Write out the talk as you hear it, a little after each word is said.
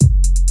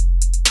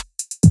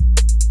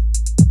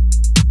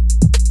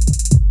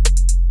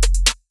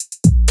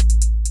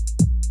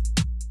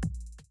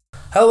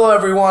Hello,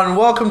 everyone.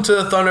 Welcome to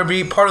the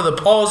Thunderbeat, part of the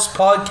Pulse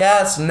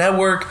Podcast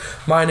Network.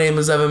 My name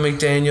is Evan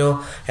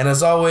McDaniel, and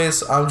as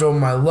always, I'm joined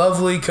by my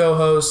lovely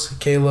co-host,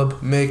 Caleb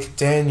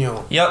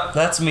McDaniel. Yep,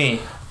 that's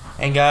me.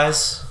 And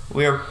guys,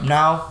 we are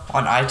now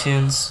on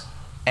iTunes,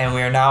 and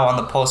we are now on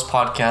the Pulse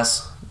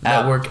Podcast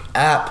Network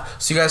app.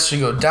 So you guys should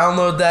go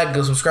download that,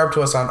 go subscribe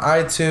to us on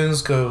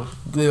iTunes, go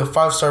leave a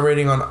 5-star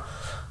rating on,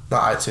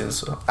 not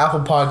iTunes, Apple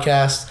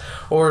Podcast,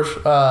 or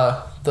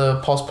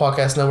the Pulse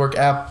Podcast Network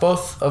app,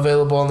 both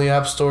available on the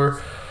App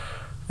Store.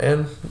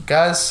 And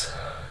guys,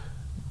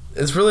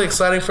 it's really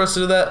exciting for us to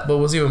do that, but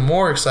what's even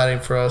more exciting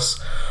for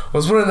us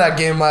was winning that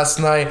game last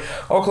night.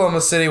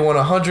 Oklahoma City won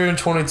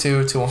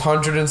 122 to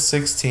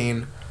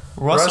 116.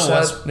 Russ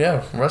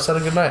had a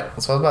good night.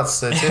 That's what I was about to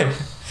say too.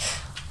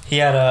 He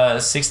had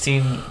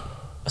 16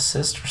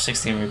 assists or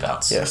 16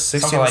 rebounds. Yeah,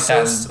 16 something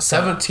assists,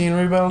 like that. 17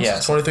 rebounds, yeah.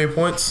 23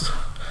 points.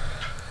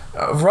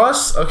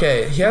 Russ,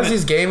 okay, he has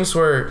these games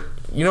where,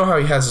 you know how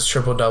he has his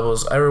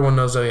triple-doubles. Everyone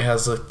knows that he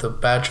has like the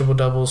bad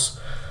triple-doubles,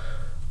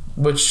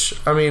 which,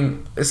 I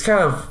mean, it's kind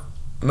of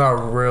not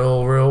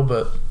real,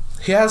 but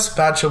he has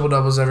bad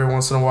triple-doubles every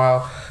once in a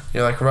while.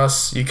 You're like,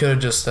 Russ, you could have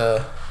just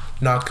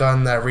not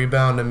gotten that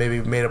rebound and maybe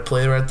made a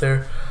play right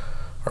there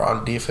or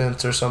on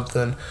defense or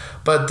something.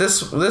 But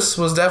this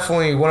was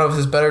definitely one of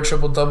his better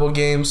triple-double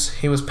games.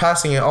 He was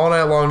passing it all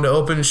night long to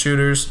open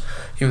shooters.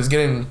 He was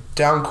getting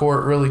down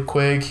court really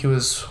quick. He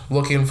was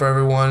looking for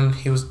everyone.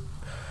 He was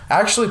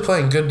actually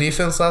playing good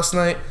defense last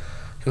night.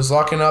 He was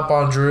locking up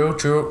on Drew.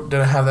 Drew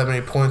didn't have that many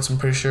points, I'm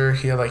pretty sure.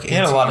 He had like 18. He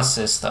had a lot of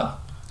assists, though.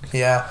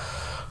 Yeah.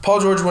 Paul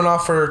George went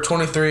off for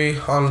 23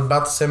 on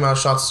about the same amount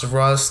of shots as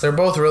Russ. They're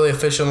both really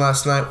efficient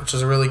last night, which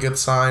is a really good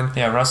sign.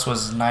 Yeah, Russ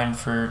was 9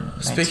 for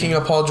 19. Speaking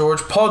of Paul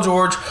George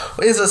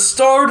is a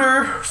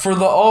starter for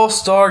the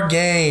All-Star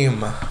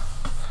game.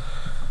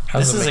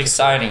 This is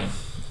exciting.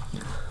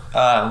 We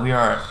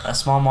are a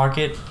small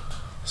market.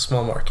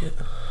 Small market.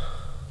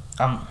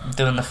 I'm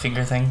doing the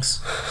finger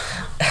things.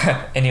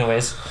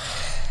 Anyways,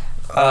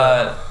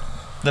 the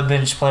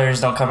bench players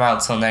don't come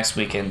out until next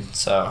weekend,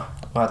 so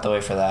we'll have to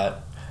wait for that.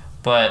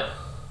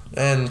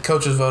 And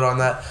coaches vote on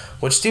that,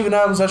 which Steven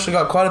Adams actually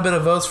got quite a bit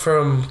of votes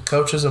from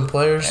coaches and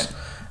players,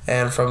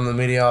 and from the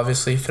media.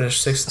 Obviously,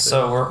 finished 6th.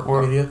 So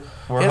we're media.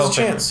 He has a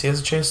chance. He has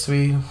a chance to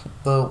be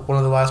one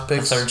of the last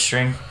picks. The third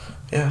string.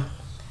 Yeah.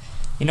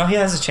 You know he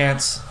has a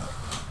chance.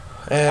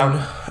 And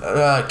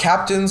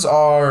captains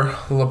are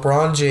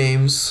LeBron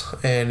James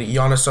and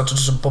Giannis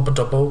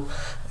Antetokounmpo.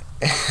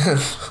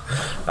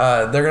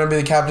 And they're going to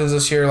be the captains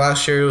this year.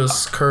 Last year it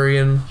was Curry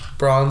and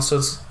Bron.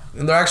 So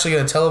they're actually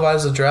going to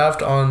televise the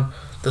draft on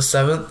the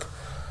 7th.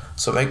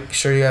 So make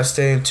sure you guys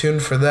stay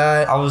tuned for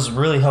that. I was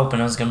really hoping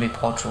it was going to be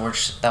Paul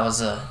George. That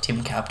was a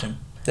team captain.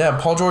 Yeah,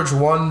 Paul George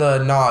won the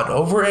nod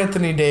over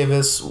Anthony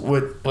Davis. It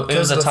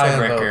was a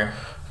tiebreaker.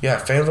 Yeah,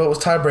 fan vote was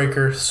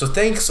tiebreaker. So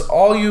thanks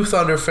all you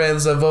Thunder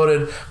fans that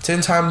voted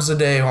 10 times a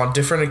day on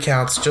different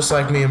accounts, just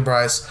like me and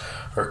Bryce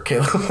or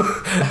Caleb.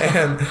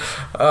 And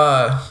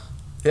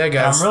yeah,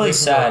 guys. I'm really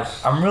sad.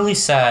 I'm really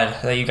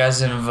sad that you guys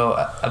didn't vote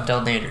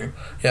Abdel Nader.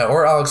 Yeah,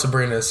 or Alex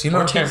Abrinas. You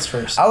know, Terrence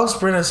first. Alex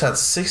Abrinas had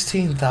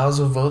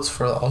 16,000 votes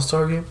for the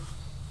All-Star game.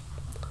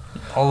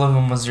 All of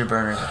them was your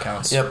burner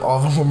accounts. Yep,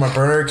 all of them were my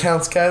burner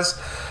accounts, guys.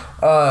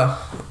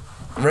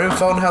 Raymond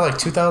Felton had like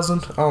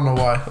 2,000. I don't know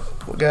why.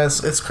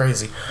 Guys, it's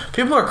crazy.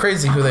 People are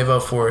crazy who they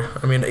vote for.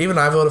 I mean, even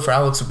I voted for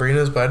Alex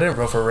Abrinas, but I didn't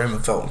vote for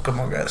Raymond Felton. Come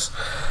on, guys.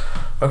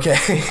 Okay.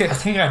 I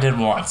think I did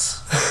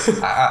once.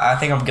 I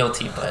think I'm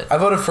guilty, but... I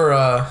voted for,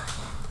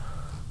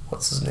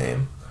 what's his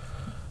name?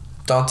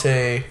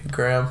 Dante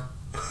Graham.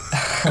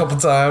 A couple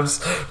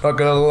times. Not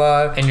gonna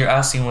lie. And you're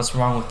asking what's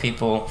wrong with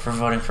people for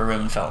voting for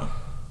Raymond Felton.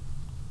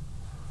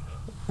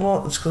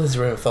 Well, it's because he's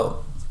Raymond Felton.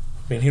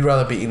 I mean, he'd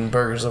rather be eating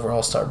burgers over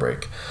All-Star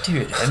break.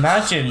 Dude,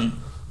 imagine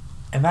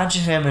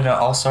him in an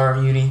All-Star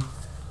uni.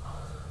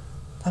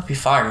 That'd be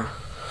fire.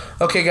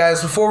 Okay,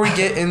 guys, before we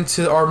get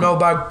into our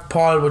mailbag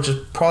pod, which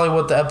is probably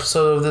what the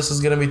episode of this is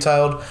going to be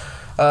titled,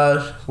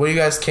 what you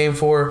guys came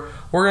for,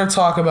 we're going to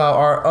talk about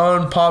our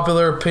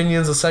unpopular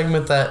opinions, a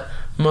segment that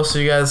most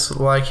of you guys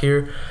like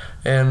here.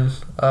 And,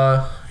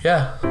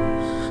 yeah.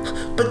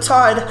 But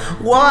Todd,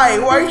 why?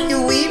 Why are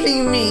you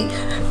leaving me?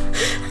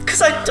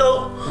 Because I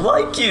don't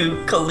like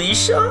you,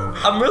 Kalisha.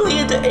 I'm really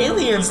into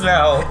aliens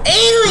now.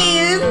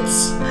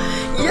 Aliens?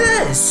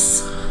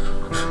 Yes.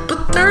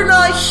 But they're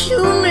not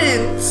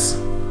humans.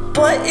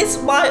 But it's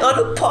my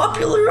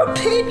unpopular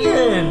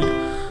opinion.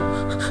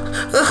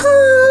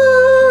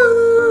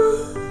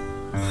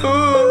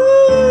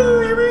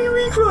 You're making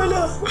me cry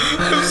now.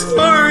 I'm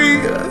sorry.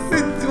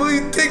 Will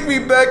you take me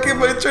back if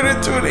I turn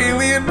into an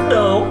alien?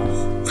 No.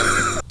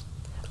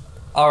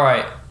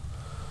 Alright.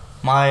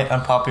 My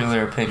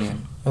unpopular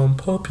opinion.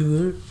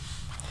 Unpopular?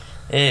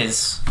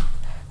 Is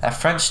that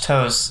French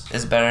toast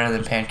is better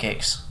than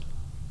pancakes.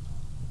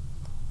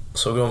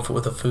 So going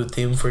with a food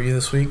theme for you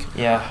this week?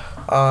 Yeah.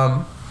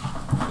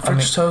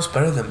 French toast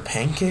better than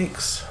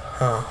pancakes?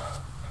 Huh.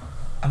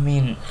 I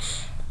mean,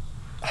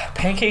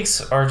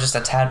 pancakes are just a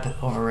tad bit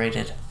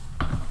overrated.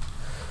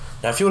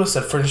 Now, if you would have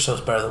said French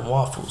toast better than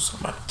waffles,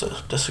 I might have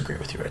to disagree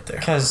with you right there.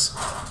 Because,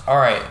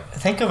 alright,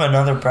 think of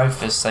another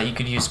breakfast that you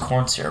could use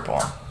corn syrup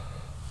on.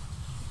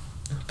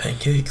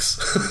 Pancakes.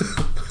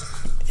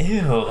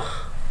 Ew.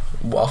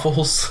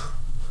 Waffles.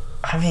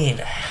 I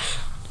mean,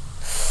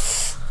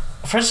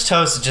 French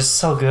toast is just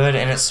so good,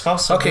 and it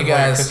smells so good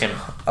while you're cooking.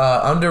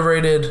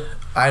 Underrated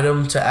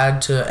item to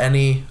add to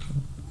any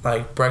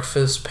like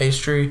breakfast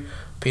pastry: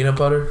 peanut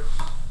butter.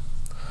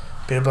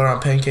 Peanut butter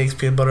on pancakes,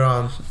 peanut butter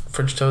on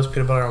French toast,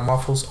 peanut butter on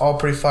waffles. All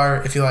pretty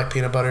fire. If you like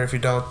peanut butter, if you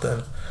don't,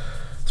 then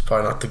it's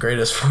probably not the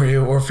greatest for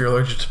you. Or if you're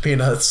allergic to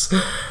peanuts. I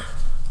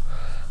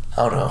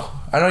don't know.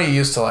 I know you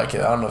used to like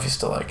it. I don't know if you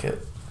still like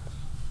it.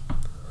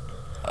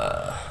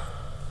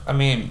 I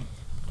mean,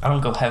 I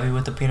don't go heavy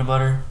with the peanut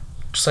butter.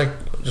 Just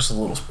a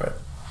little spread.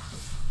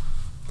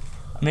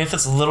 I mean, if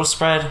it's a little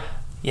spread,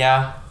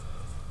 yeah.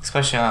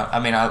 Especially on,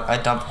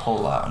 I dump a whole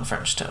lot on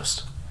French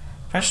toast.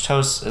 French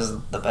toast is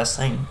the best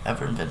thing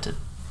ever invented.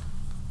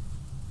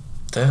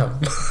 Damn.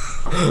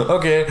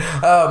 Okay.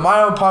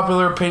 My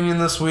unpopular opinion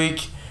this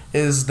week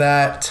is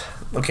that,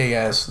 okay,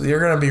 guys, you're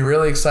going to be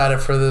really excited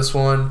for this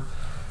one.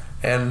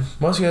 And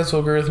most of you guys will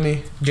agree with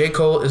me. J.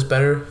 Cole is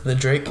better than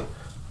Drake.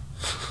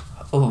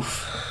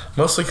 Oof.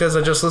 Mostly because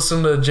I just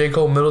listened to J.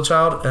 Cole Middle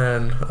Child,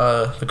 and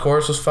the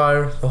chorus was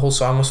fire, the whole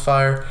song was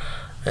fire,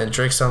 and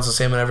Drake sounds the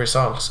same in every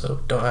song,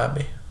 so don't at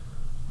me.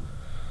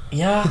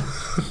 Yeah.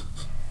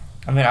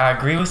 I mean, I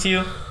agree with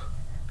you,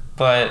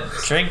 but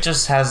Drake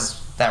just has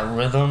that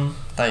rhythm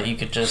that you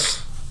could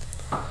just...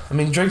 I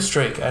mean, Drake's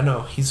Drake, I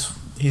know. He's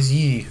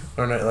Yee,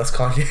 or no, that's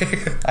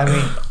Kanye. I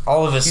mean,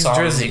 all of his He's songs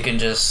Drizzy. you can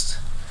just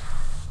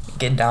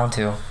get down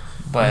to.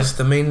 But He's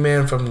the main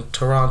man from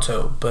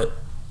Toronto, but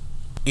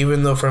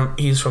even though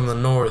he's from the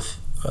north,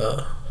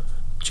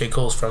 J.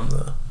 Cole's from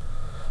the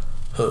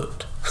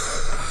hood.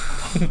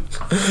 I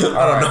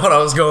don't know what I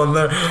was going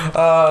there.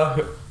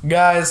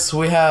 Guys,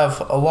 we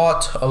have a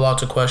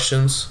lot of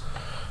questions.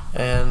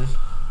 And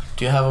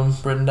do you have them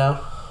written down?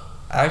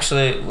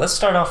 actually, let's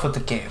start off with the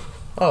game.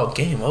 Oh,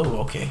 game. Oh,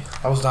 okay.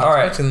 I was not All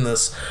right. expecting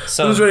this.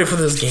 So- Who's ready for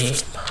this game?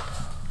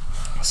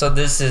 So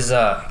this is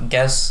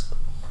guess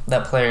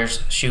that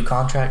player's shoe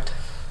contract.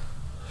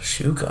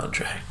 Shoe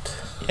contract.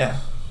 Yeah.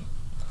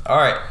 All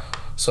right.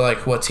 So,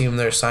 like, what team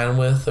they're signed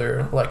with,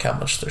 or, like, how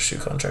much their shoe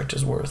contract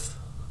is worth?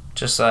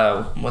 Just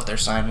what they're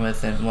signed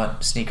with and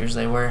what sneakers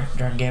they wear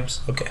during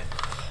games. Okay.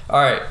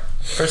 All right.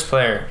 First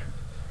player,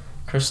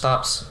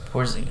 Kristaps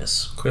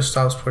Porzingis.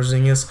 Kristaps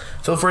Porzingis.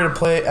 Feel free to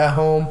play at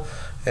home.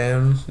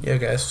 And, yeah,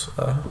 guys,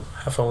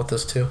 have fun with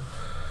this, too.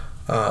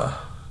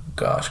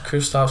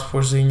 Kristaps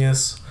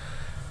Porzingis.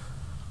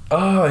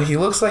 He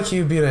looks like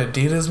he'd be an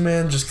Adidas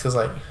man just because,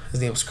 like, his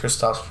name's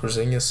Kristaps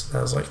Porzingis. And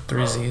has, like,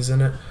 3 Z's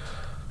in it.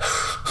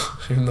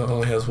 Even though it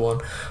only has 1.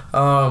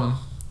 I'm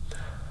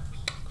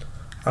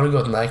going to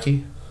go with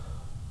Nike.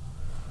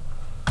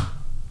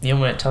 You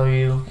want me to tell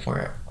you,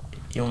 or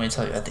you want me to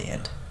tell you at the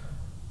end?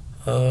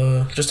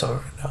 Just tell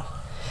me right now.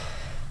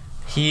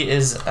 He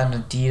is an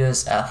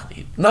Adidas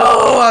athlete.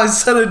 No, I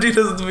said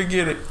Adidas at the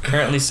beginning.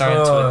 Currently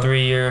signed to a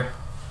 3-year,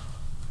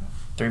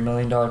 $3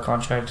 million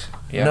contract.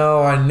 Yeah.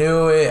 No, I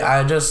knew it.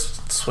 I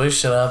just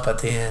switched it up at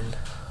the end.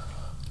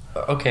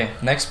 Okay,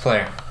 next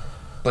player,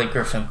 Blake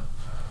Griffin.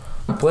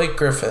 Blake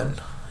Griffin.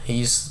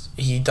 He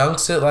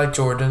dunks it like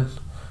Jordan,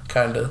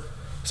 kind of.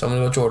 So I'm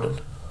gonna go Jordan.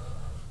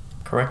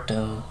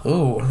 Correcto.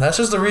 Ooh, that's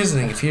just the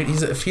reasoning. If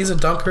he's a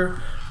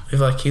dunker,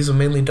 he's a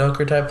mainly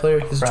dunker type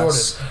player, he's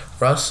Russ. Jordan.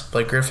 Russ,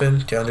 Blake Griffin,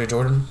 DeAndre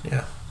Jordan.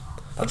 Yeah,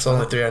 that's the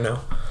only 3 I know.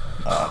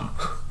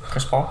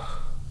 Chris Paul.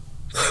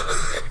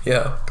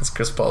 Yeah, because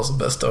Chris Paul's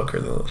the best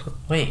dunker.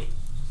 Wait,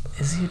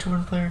 is he a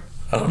Jordan player?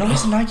 I don't No, know.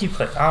 he's a Nike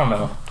player. I don't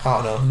know.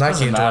 Nike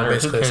Doesn't and Jordan matter. Who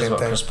basically the cares same about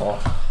thing. Chris Paul?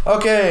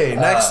 Okay,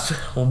 next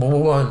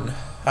one.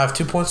 I have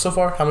 2 points so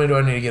far. How many do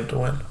I need to get to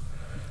win?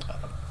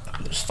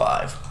 There's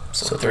 5.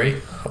 So 3.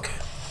 Okay.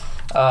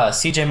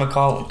 CJ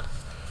McCollum.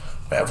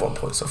 I have 1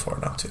 point so far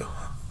now too.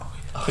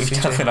 Oh, you're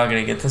definitely not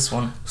gonna get this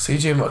one.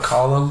 CJ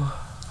McCollum.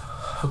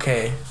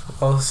 Okay.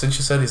 Well, since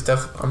you said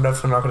I'm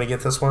definitely not gonna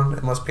get this one.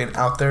 It must be an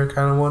out there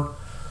kind of one.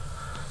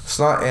 It's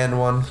not and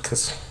one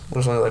because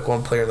there's only like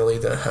one player in the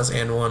league that has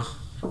and one.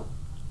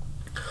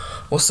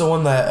 What's the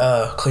one that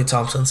Klay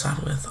Thompson signed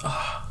with?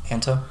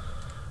 Anta.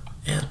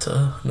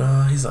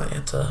 No, he's not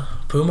Anta.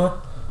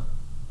 Puma.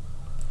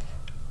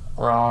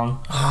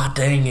 Wrong.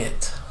 Dang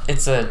it.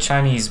 It's a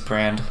Chinese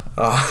brand.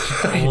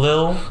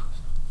 Lil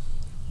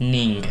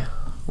Ning.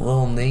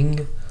 Lil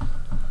Ning.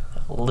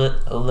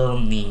 Lil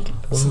Ning.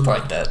 Something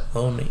like that.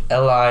 Lil Ning.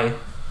 Lining.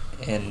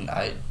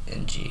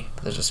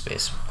 There's a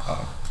space.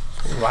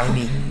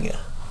 Lining.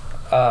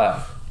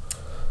 Okay.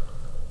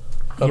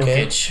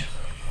 Okay. Jokic.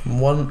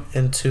 1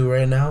 and 2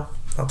 right now.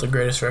 Not the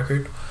greatest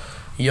record.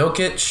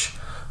 Jokic.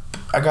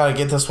 I gotta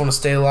get this one to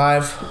stay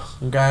alive.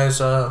 You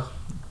guys,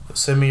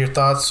 send me your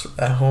thoughts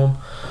at home.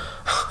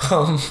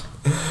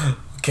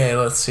 Okay,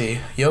 let's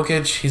see.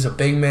 Jokic, he's a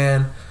big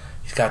man.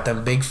 He's got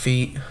them big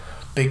feet.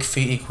 Big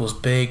feet equals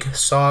big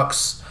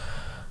socks.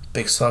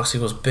 Big socks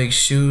equals big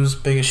shoes.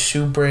 Biggest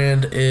shoe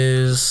brand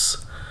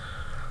is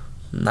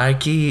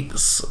Nike.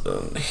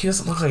 He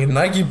doesn't look like a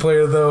Nike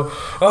player though.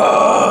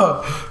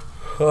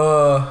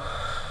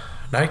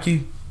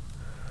 Nike.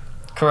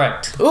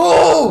 Correct.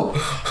 Oh!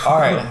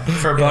 Alright,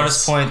 for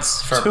bonus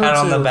points, for a pat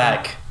on the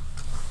back.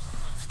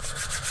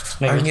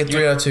 I can get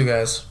 3 out of 2,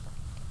 guys.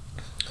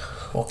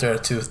 Well, 3 out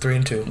of 2. 3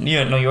 and 2. You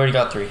already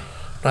got 3.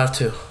 I have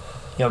 2.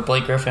 You have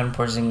Blake Griffin,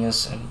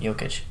 Porzingis, and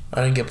Jokic.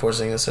 I didn't get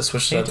Porzingis. I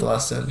switched it at the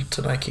last end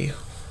to Nike.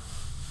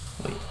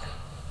 Wait.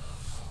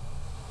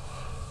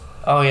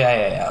 Oh,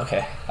 yeah,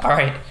 okay.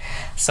 Alright,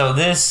 so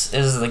this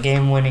is the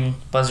game-winning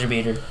buzzer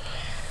beater.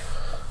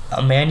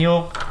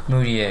 Emmanuel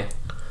Mudiay.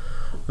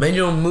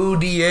 Emmanuel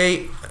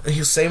Mudiay,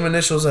 he's same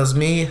initials as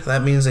me.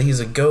 That means that he's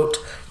a GOAT.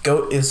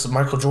 GOAT is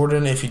Michael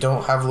Jordan if you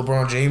don't have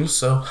LeBron James,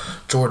 so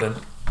Jordan.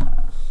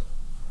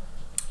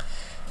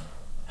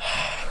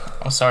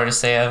 I'm sorry to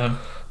say, Evan,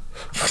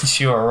 but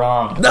you are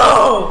wrong.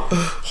 No!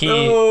 He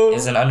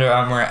is an Under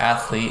Armour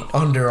athlete.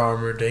 Under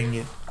Armour, dang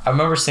it. I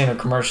remember seeing a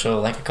commercial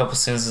like a couple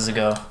seasons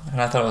ago,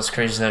 and I thought it was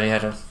crazy that he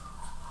had a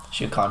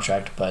shoe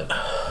contract, but...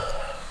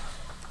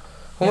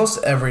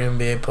 Almost every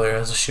NBA player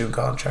has a shoe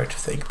contract,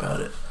 if you think about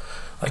it.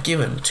 Like,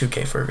 even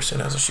 2K Ferguson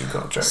has a shoe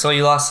contract. So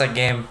you lost that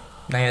game.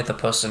 Now you have to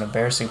post an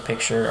embarrassing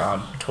picture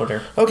on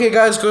Twitter. Okay,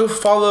 guys, go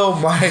follow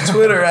my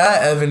Twitter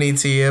at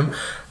EvanETM,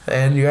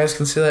 and you guys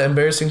can see that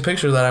embarrassing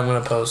picture that I'm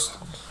going to post.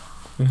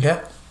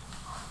 Okay?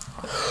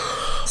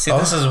 See,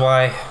 this is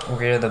why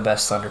we're the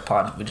best Thunder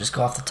pod. We just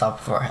go off the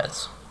top of our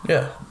heads.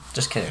 Yeah.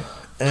 Just kidding.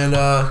 And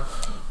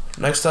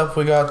next up,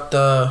 we got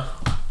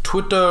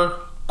Twitter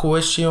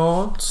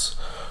questions.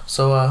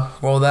 So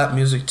roll that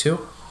music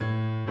too.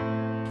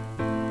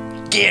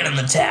 Get in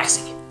the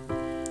taxi.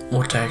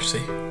 What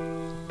taxi?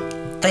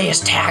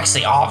 This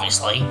taxi,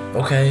 obviously.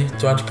 Okay,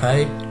 do I have to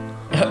pay?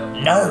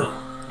 No.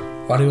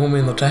 Why do you want me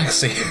in the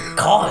taxi?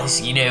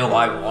 Cause,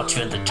 I want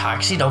you in the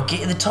taxi. Don't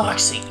get in the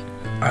taxi.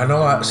 I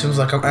know it seems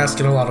like I'm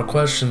asking a lot of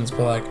questions,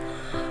 but like,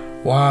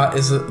 why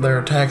is there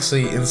a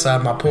taxi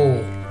inside my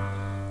pool?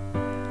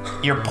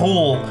 Your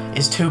pool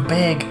is too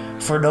big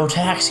for no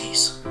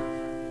taxis.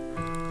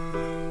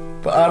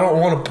 But I don't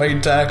want to pay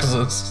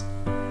taxes.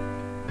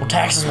 Well,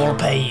 taxes won't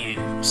pay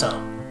you, so.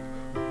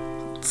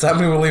 Does that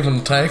mean we're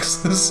leaving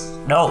Texas?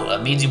 No,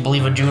 that means you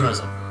believe in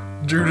Judaism.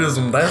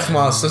 Judaism, that's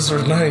my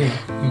sister's name.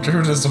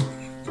 Judaism.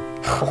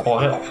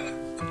 Well,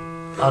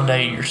 I'll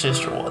date your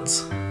sister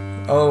once.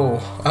 Oh,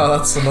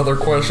 that's another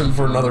question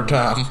for another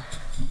time.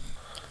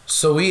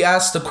 So we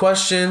asked the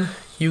question,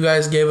 you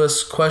guys gave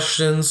us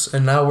questions,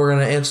 and now we're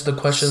going to answer the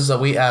questions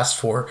that we asked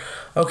for.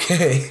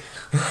 Okay.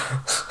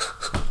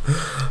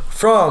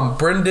 From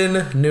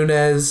Brendan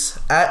Nunez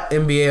at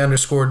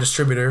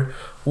NBA_distributor,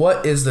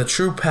 what is the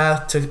true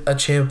path to a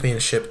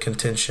championship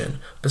contention?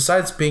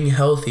 Besides being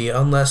healthy,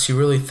 unless you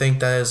really think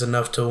that is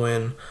enough to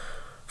win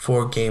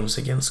 4 games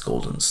against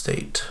Golden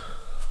State.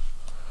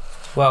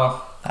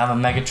 Well, I have a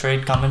mega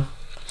trade coming,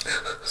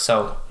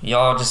 so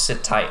y'all just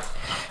sit tight.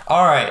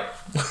 Alright,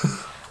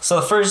 so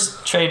the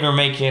first trade we're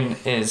making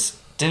is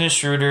Dennis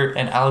Schroeder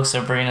and Alex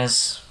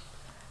Abrines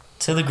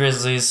to the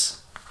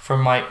Grizzlies for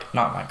Marc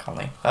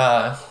Conley.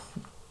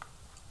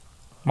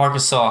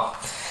 Marcus Saul.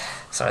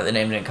 Sorry, the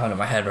name didn't come to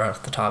my head right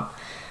off the top.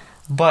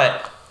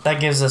 But that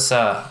gives us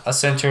a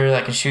center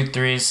that can shoot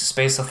threes,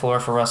 space the floor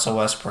for Russell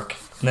Westbrook.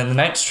 And then the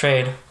next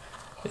trade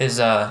is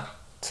to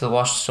the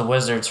Washington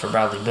Wizards for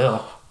Bradley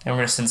Beal. And we're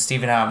going to send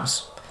Steven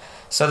Adams.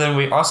 So then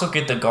we also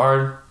get the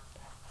guard.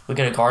 We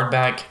get a guard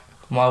back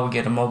while we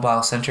get a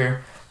mobile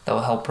center that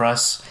will help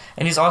Russ.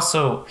 And he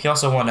also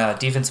won a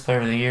Defensive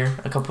Player of the Year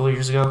a couple of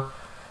years ago.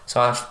 So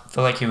I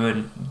feel like he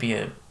would be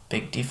a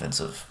big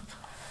defensive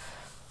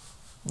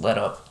let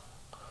up.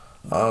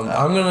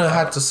 I'm going to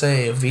have to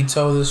say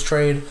veto this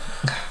trade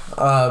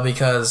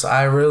because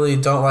I really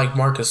don't like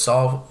Marcus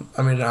Saul.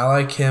 I mean, I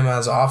like him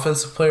as an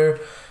offensive player.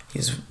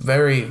 He's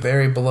very,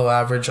 very below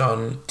average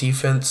on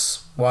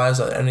defense-wise,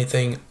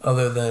 anything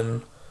other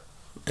than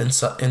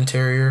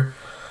interior.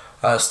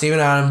 Steven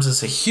Adams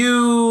is a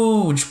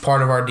huge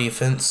part of our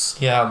defense.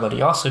 Yeah, but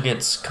he also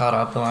gets caught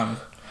up on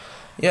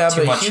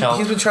too much help.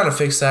 He's been trying to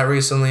fix that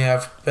recently.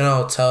 I've been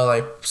able to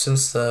tell,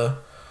 since I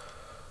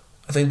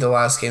think the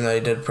last game that he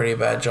did a pretty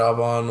bad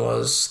job on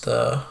was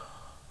the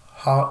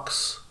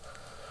Hawks.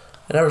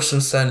 And ever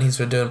since then, he's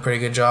been doing a pretty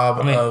good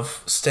job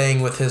of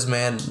staying with his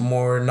man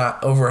more,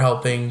 not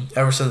over-helping,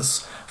 ever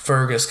since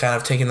Fergus kind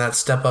of taken that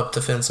step up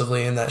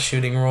defensively in that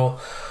shooting role.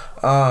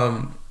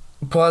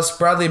 Plus,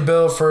 Bradley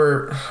Beal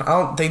I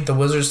don't think the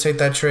Wizards take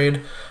that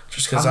trade,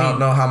 just because I don't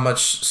know how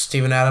much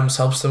Steven Adams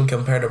helps them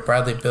compared to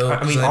Bradley Beal.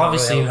 I mean,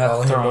 obviously you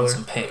have to throw in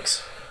some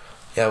picks.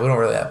 Yeah, we don't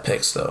really have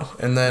picks, though.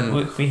 And then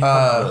we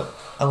have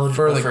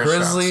for the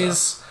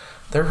Grizzlies...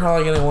 They're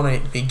probably going to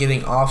want to be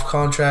getting off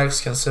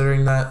contracts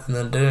considering that. And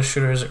then Dennis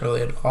Schroeder isn't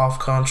really an off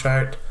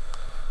contract.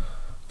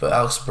 But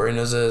Alex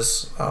Abrines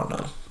is. I don't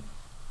know.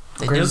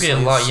 They do get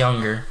a lot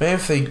younger. Maybe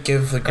if they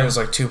give the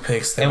Grizzlies 2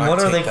 picks, they might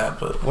take that.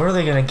 But what are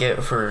they going to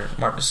get for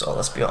Marcus Gasol?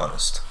 Let's be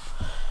honest.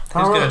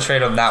 Who's going to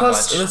trade him that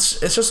much? It's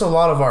just a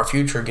lot of our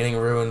future getting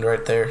ruined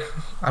right there.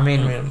 I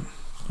mean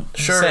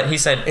sure. He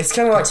said it's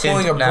kind of like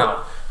pulling a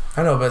now.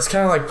 I know, but it's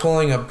kind of like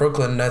pulling a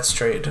Brooklyn Nets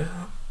trade.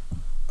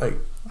 Like,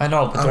 I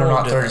know, but they're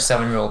not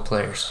 37-year-old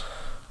players.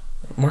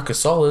 Marc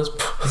Gasol is.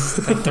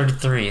 He's like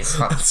 33. It's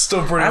not, That's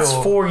still pretty old.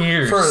 That's 4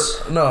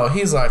 years. No,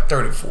 he's like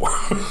 34.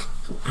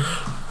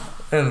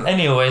 And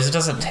anyways, it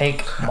doesn't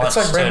take much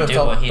like to do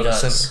what he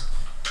does.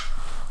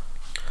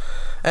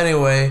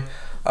 Anyway,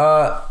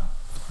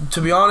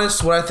 to be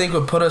honest, what I think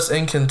would put us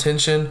in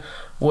contention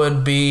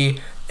would be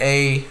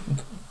a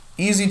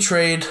easy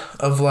trade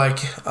of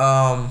like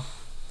I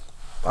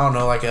don't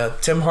know, like a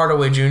Tim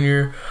Hardaway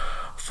Jr.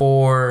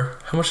 for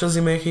how much does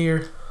he make a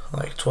year?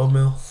 Like 12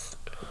 mil?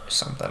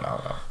 Something, I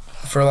don't know.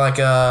 For like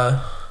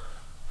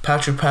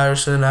Patrick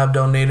Patterson,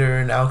 Abdel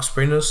Nader, and Alex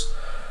Brinas.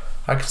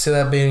 I could see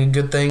that being a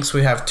good thing. So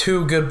we have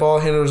 2 good ball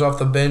handlers off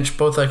the bench,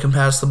 both that can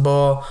pass the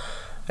ball,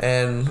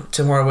 and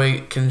Tim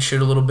Hardaway can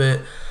shoot a little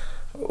bit.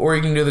 Or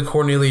you can do the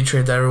Courtney Lee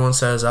trade that everyone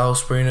says,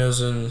 Alex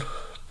Brinas and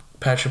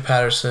Patrick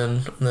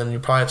Patterson, and then you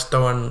probably have to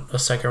throw in a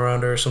second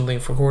rounder or something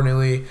for Courtney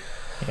Lee.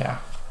 Yeah.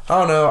 I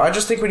don't know. I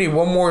just think we need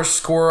one more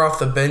scorer off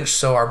the bench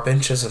so our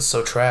bench isn't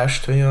so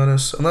trash, to be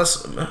honest.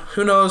 Unless,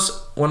 who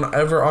knows,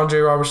 whenever Andre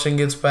Robertson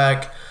gets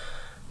back,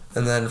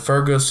 and then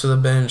Ferg goes to the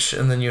bench,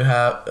 and then you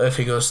have, if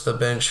he goes to the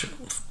bench,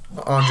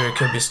 Andre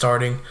could be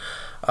starting.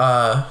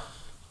 Or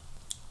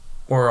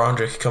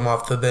Andre could come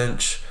off the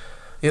bench.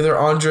 Either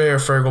Andre or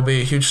Ferg will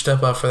be a huge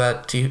step up for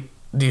that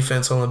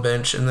defense on the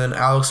bench. And then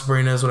Alex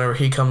Brinas, whenever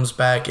he comes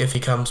back, if he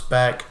comes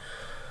back,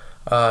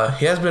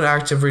 he has been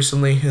active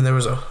recently, and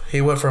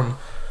he went from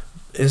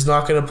is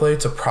not going to play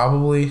to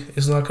probably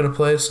is not going to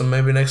play. So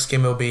maybe next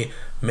game it'll be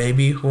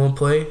maybe won't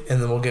play, and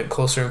then we'll get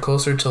closer and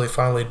closer until he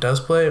finally does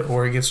play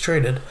or he gets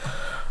traded.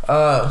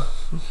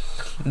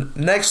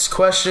 Next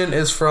question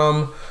is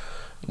from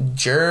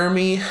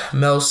Jeremy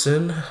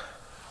Melson,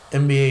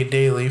 NBA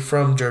Daily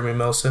from Jeremy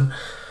Melson.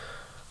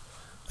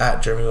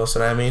 At Jeremy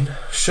Melson, I mean.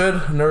 Should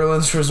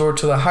Nerlens resort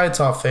to the high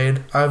top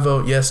fade? I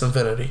vote yes,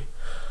 infinity.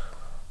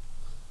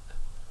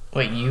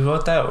 Wait, you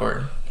wrote that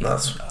or?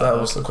 That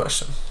was the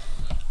question.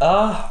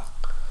 I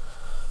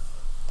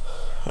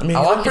mean,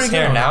 I like his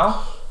hair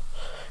now.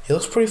 He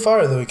looks pretty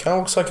fire though. He kind of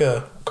looks like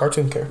a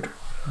cartoon character.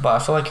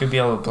 But I feel like he'd be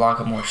able to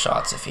block up more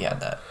shots if he had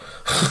that.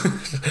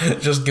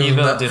 Just give him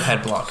that. Do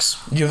head blocks.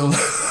 He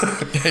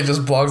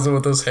just blocks it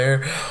with his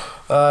hair.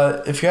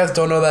 If you guys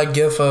don't know that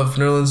gif of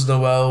Nerlens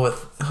Noel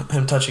with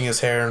him touching his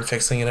hair and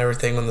fixing and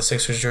everything on the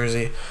Sixers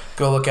jersey,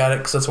 go look at it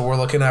because that's what we're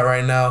looking at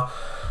right now.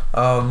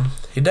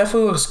 He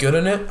definitely looks good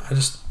in it. I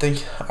just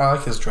think I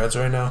like his dreads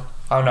right now.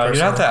 Oh no, you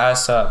have to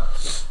ask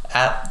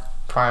at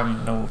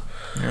Prime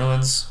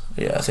Nerlens.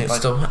 Yeah, I think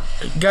still.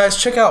 Guys,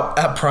 check out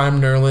at Prime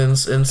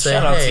Nerlens and say,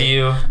 shout out to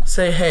you.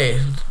 Say, hey,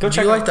 do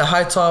you like the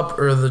high top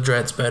or the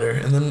dreads better?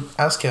 And then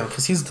ask him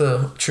because he's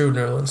the true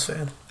Nerlens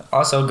fan.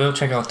 Also, go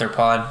check out their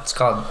pod. It's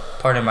called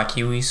Pardon My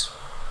Kiwis.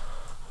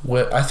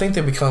 I think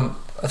they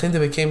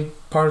became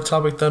part of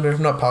Topic Thunder.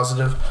 I'm not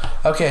positive.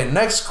 Okay,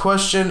 next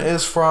question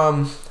is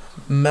from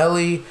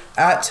Melly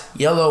at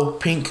Yellow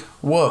Pink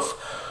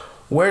Wolf.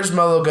 Where's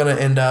Melo gonna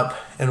end up?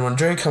 And when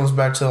Dre comes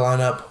back to the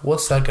lineup,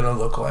 what's that gonna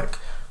look like?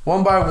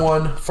 One by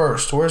one,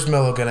 first, where's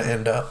Melo gonna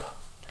end up?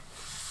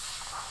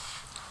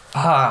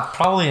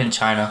 Probably in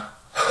China.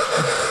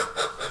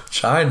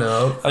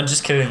 China? I'm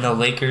just kidding. The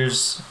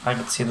Lakers, I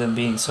could see them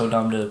being so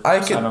dumb to I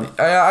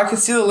could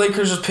see the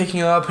Lakers just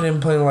picking up and him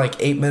playing like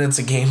 8 minutes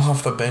a game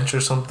off the bench or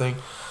something.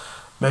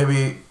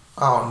 Maybe,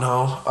 I don't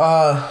know.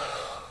 I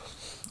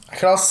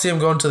could also see him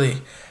going to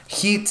the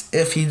Heat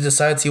if he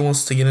decides he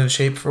wants to get in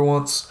shape for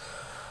once.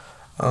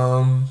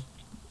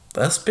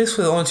 That's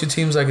basically the only 2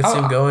 teams I could see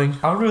him going.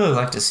 I would really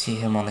like to see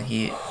him on the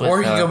Heat. Or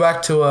he could go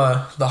back to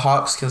the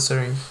Hawks,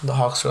 considering the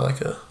Hawks are like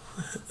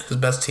his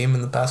best team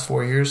in the past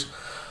 4 years.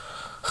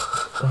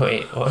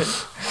 Wait, what?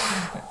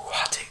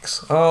 Hot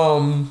takes.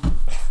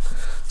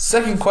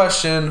 Second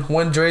question: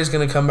 when Dre's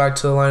gonna come back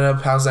to the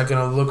lineup? How's that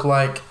gonna look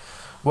like?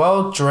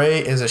 Well, Dre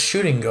is a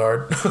shooting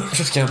guard.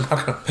 Just kidding.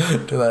 I'm not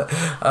gonna do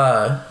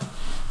that.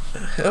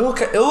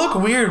 It'll look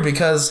weird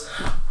because,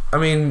 I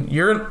mean,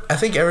 I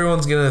think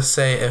everyone's gonna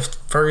say if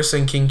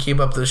Ferguson can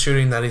keep up the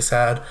shooting that he's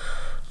had,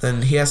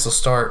 then he has to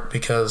start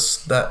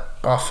because that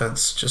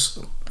offense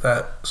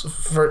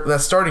that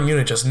starting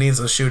unit just needs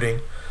the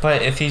shooting.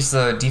 But if he's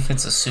the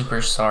defensive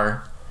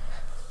superstar,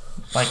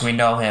 like we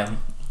know him,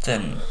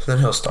 then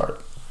he'll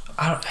start.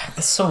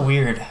 It's so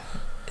weird.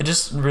 It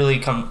just really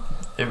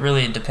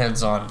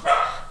depends on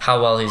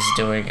how well he's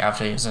doing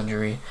after his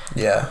injury.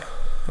 Yeah.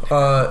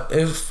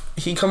 If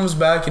he comes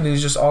back and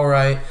he's just all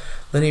right,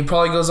 then he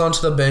probably goes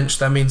onto the bench.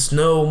 That means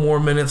no more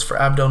minutes for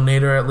Abdel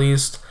Nader at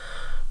least.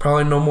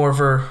 Probably no more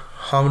for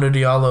Hamidou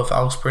Diallo if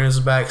Alex Brinas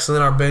is back. So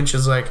then our bench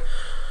is like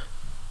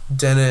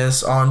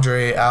Dennis,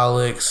 Andre,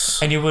 Alex,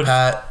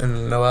 Pat,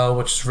 and Noel,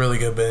 which is really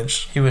good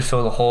bench. He would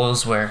fill the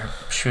holes where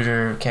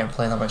Shooter can't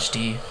play that much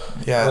D.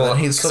 Yeah, well,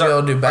 he'd still be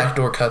able to do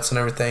backdoor cuts and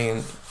everything.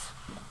 And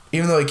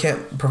even though he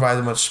can't provide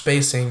that much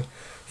spacing,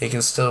 he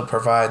can still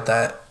provide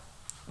that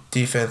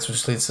defense,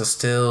 which leads to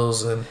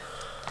steals and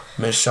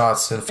missed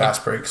shots and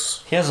fast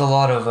breaks. He has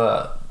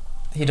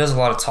he does a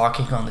lot of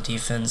talking on the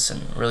defense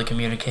and really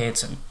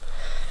communicates, and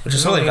which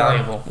is really something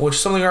valuable. Which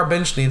is something our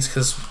bench needs,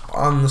 because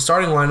on the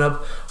starting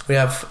lineup we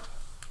have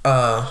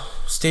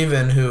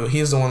Steven, who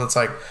he's the one that's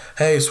like,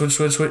 hey, switch.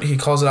 He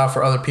calls it out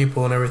for other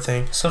people and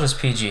everything. So does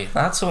PG.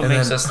 That's what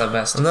makes us the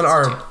best. And then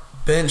our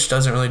bench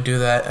doesn't really do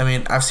that. I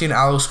mean, I've seen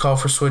Alex call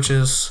for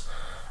switches.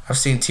 I've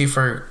seen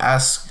Tiefer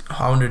ask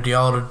Hamidou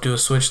Diallo to do a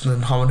switch, and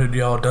then Hamidou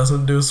Diallo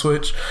doesn't do a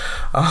switch.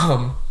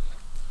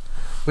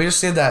 We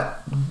just need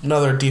that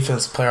another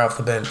defense player off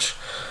the bench.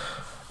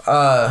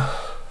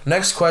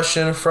 Next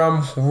question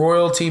from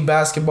Royalty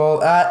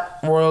Basketball at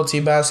Royalty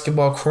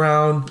Basketball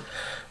Crown.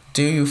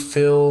 Do you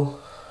feel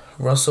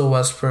Russell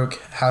Westbrook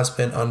has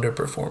been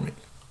underperforming?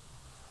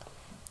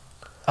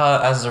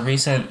 As a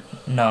recent,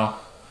 no.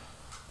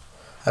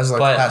 As the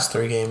past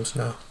 3 games,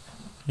 no.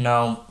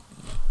 No.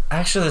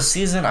 Actually, this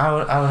season, I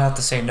would have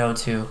to say no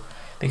to,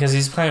 because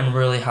he's playing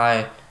really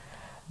high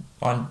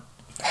on.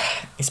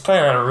 He's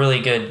playing at a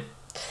really good.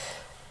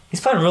 He's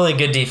playing really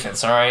good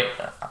defense. All right,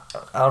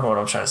 I don't know what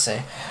I'm trying to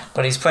say,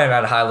 but he's playing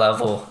at a high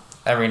level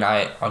every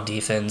night on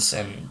defense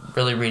and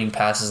really reading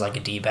passes like a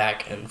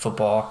D-back in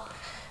football,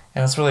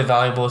 and it's really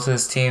valuable to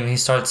his team. He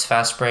starts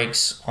fast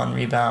breaks on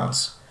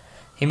rebounds.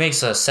 He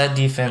makes a set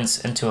defense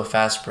into a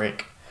fast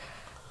break.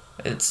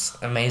 It's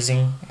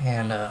amazing,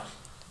 and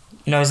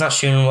he's not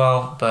shooting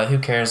well, but who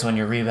cares when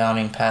you're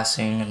rebounding,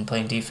 passing, and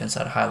playing defense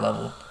at a high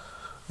level?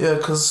 Yeah,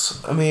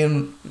 because, I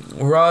mean,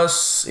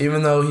 Russ,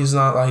 even though he's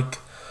not, like,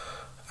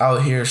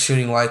 out here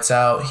shooting lights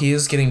out, he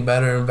is getting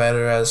better and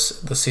better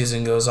as the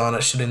season goes on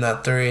at shooting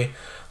that 3. I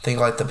think,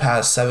 like, the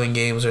past 7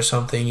 games or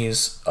something,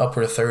 he's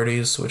upper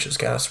 30s, which is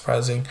kind of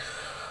surprising.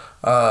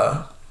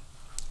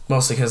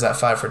 Mostly because that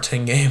 5 for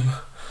 10 game.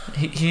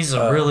 He's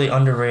a really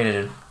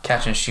underrated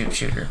catch-and-shoot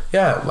shooter.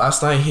 Yeah,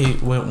 last night he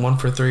went 1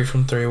 for 3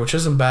 from 3, which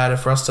isn't bad.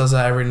 If Russ does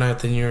that every night,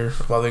 then you're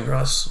loving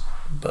Russ.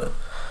 But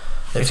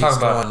if he's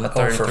going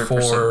 0 for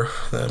 4,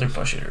 then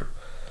 3-point shooter,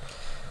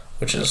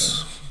 which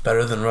is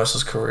better than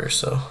Russ's career.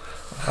 So,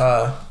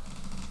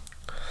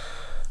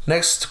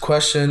 next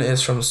question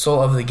is from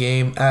Soul of the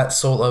Game at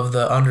Soul of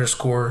the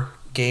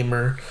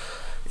 _gamer.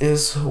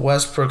 Is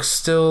Westbrook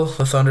still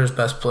the Thunder's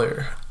best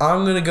player?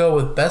 I'm gonna go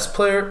with best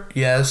player.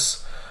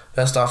 Yes.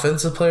 Best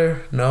offensive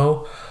player?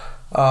 No.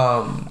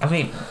 I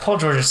mean, Paul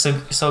George is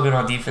so good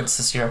on defense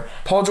this year.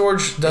 Paul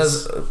George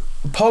is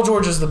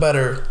the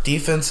better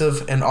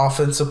defensive and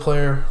offensive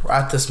player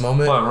at this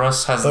moment. But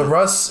Russ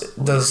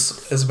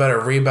is a better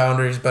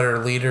rebounder. He's a better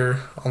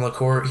leader on the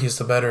court. He's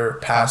the better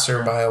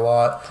passer by a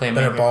lot. Playmaker.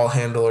 Better ball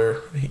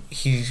handler.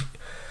 He's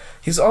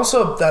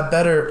also that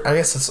better. I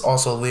guess it's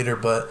also a leader,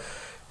 but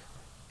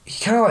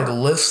he kind of like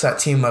lifts that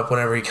team up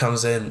whenever he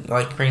comes in.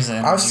 Like, brings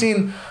in. I've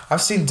seen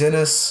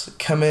Dennis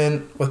come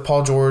in with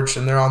Paul George,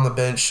 and they're on the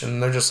bench,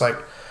 and they're just like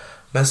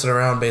messing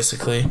around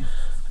basically,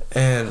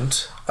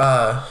 and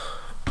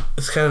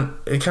it kind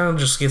of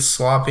just gets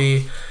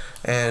sloppy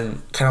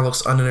and kind of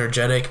looks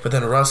unenergetic. But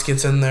then Russ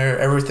gets in there,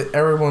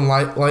 everyone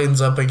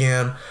lightens up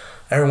again.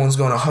 Everyone's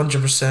going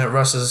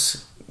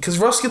 100%. Because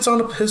Russ gets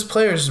on his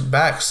players'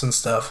 backs and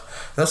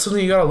stuff. That's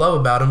something you gotta love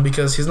about him,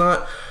 because he's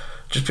not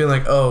just being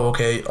like, oh,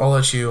 okay, I'll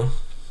let you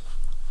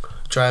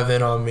drive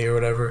in on me or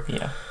whatever.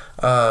 Yeah.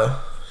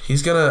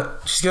 He's gonna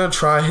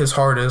try his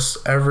hardest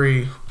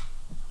every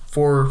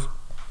part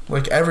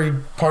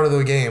of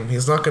the game.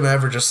 He's not gonna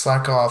ever just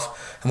slack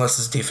off unless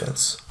it's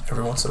defense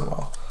every once in a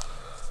while.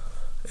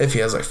 If he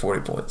has like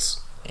 40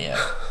 points.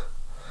 Yeah.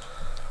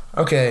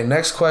 Okay,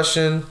 next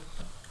question.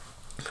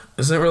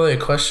 Isn't really a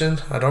question.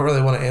 I don't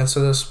really want to answer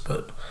this,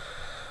 but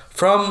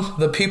from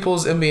the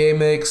People's NBA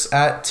Mix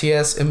at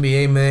TS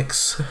NBA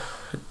Mix,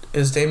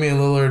 is Damian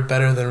Lillard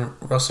better than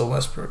Russell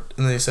Westbrook?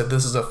 And they said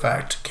this is a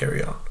fact.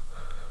 Carry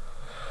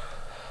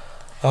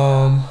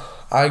on.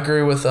 I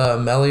agree with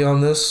Melly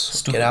on this.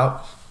 Stupid. Get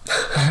out.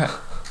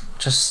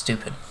 Just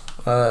stupid.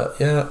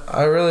 Yeah,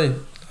 I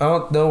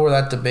don't know where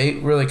that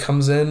debate really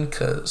comes in,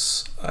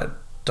 because I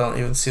don't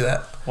even see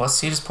that What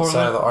seed is side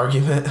Portland? of the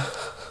argument.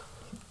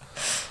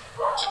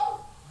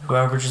 Who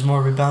averages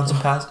more rebounds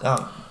and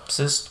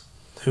assists?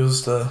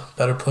 Who's the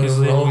better player? Who's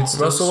leading with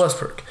Russell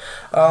steals? Westbrook.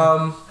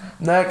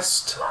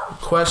 Next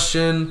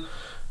question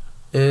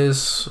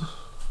is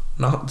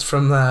not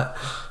from that.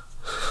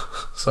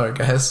 Sorry,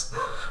 guys.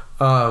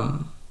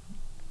 Well,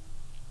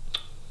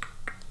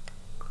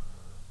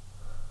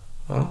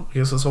 I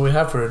guess that's all we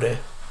have for today.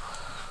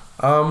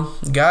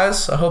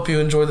 Guys, I hope you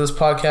enjoyed this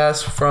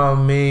podcast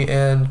from me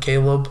and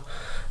Caleb.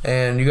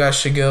 And you guys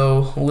should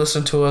go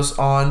listen to us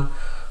on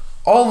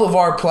all of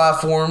our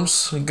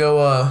platforms.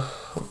 Go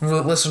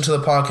listen to the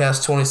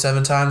podcast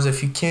 27 times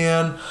if you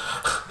can.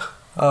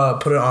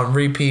 Put it on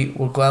repeat.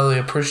 We'll gladly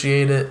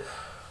appreciate it.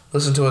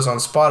 Listen to us on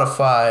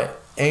Spotify,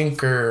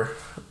 Anchor,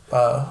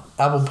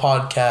 Apple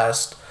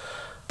Podcast.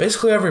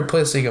 Basically every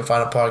place that you can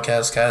find a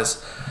podcast,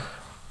 guys.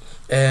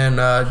 And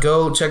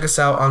go check us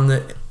out on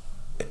the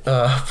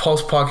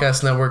Pulse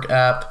Podcast Network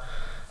app.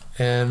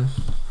 And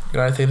you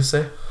got anything to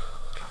say?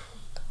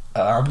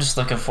 I'm just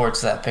looking forward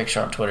to that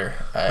picture on Twitter.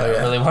 I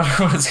really wonder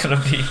what it's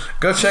gonna be.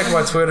 Go check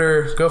my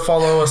Twitter. Go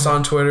follow us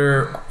on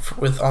Twitter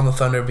on the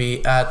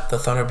Thunderbeat at the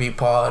Thunderbeat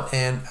Pod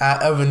and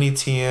at Evan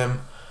ETM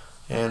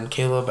and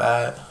Caleb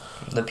at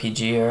the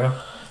PG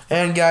era.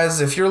 And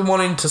guys, if you're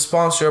wanting to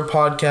sponsor a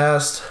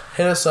podcast,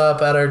 hit us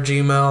up at our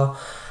Gmail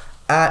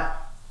at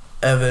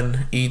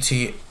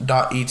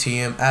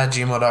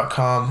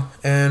evanet.etm@gmail.com.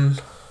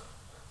 And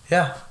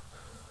yeah,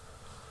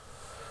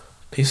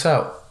 peace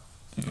out.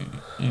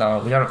 No,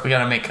 we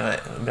gotta make a.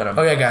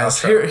 Okay,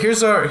 guys.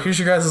 Here's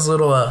your guys'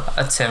 little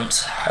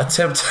attempt at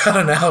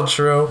an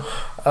outro.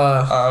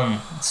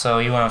 So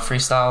you want to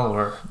freestyle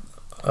or?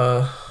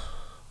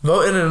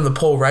 Vote in the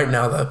poll right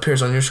now that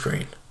appears on your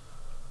screen.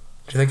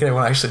 Do you think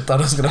anyone actually thought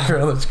it was gonna appear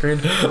on the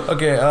screen?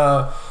 Okay.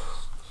 I'll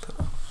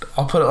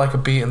put it like a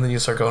beat and then you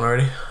start going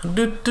already.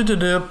 The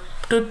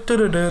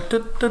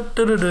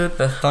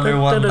Thunder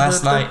won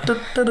last night.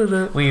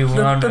 We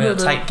won a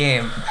tight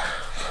game.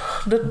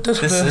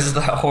 This is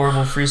the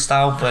horrible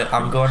freestyle, but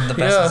I'm going the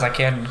best as I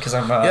can because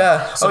I'm.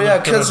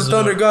 Because the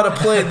Thunder gotta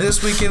play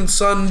this weekend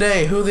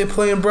Sunday. Who they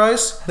playing,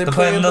 Bryce? They're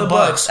playing the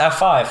Bucks at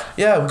 5.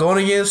 Yeah,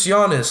 going against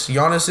Giannis.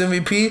 Giannis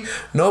MVP.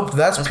 Nope,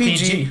 that's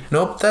PG.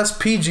 Nope, that's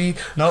PG.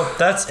 Nope,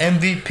 that's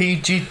MVP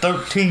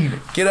G13.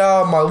 Get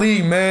out of my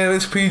league, man.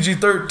 It's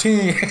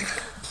PG-13.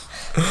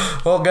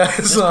 Well, guys,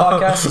 this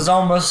podcast is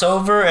almost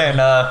over, and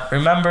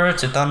remember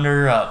to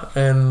thunder up.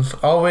 And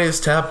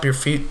always tap your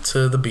feet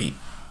to the beat.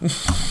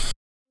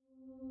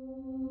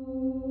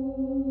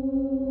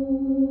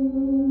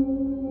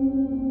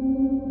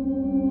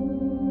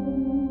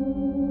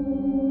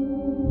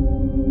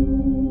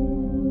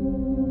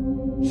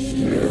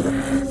 You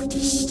have to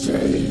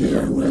stay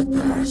here with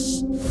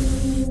us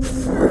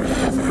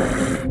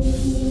forever.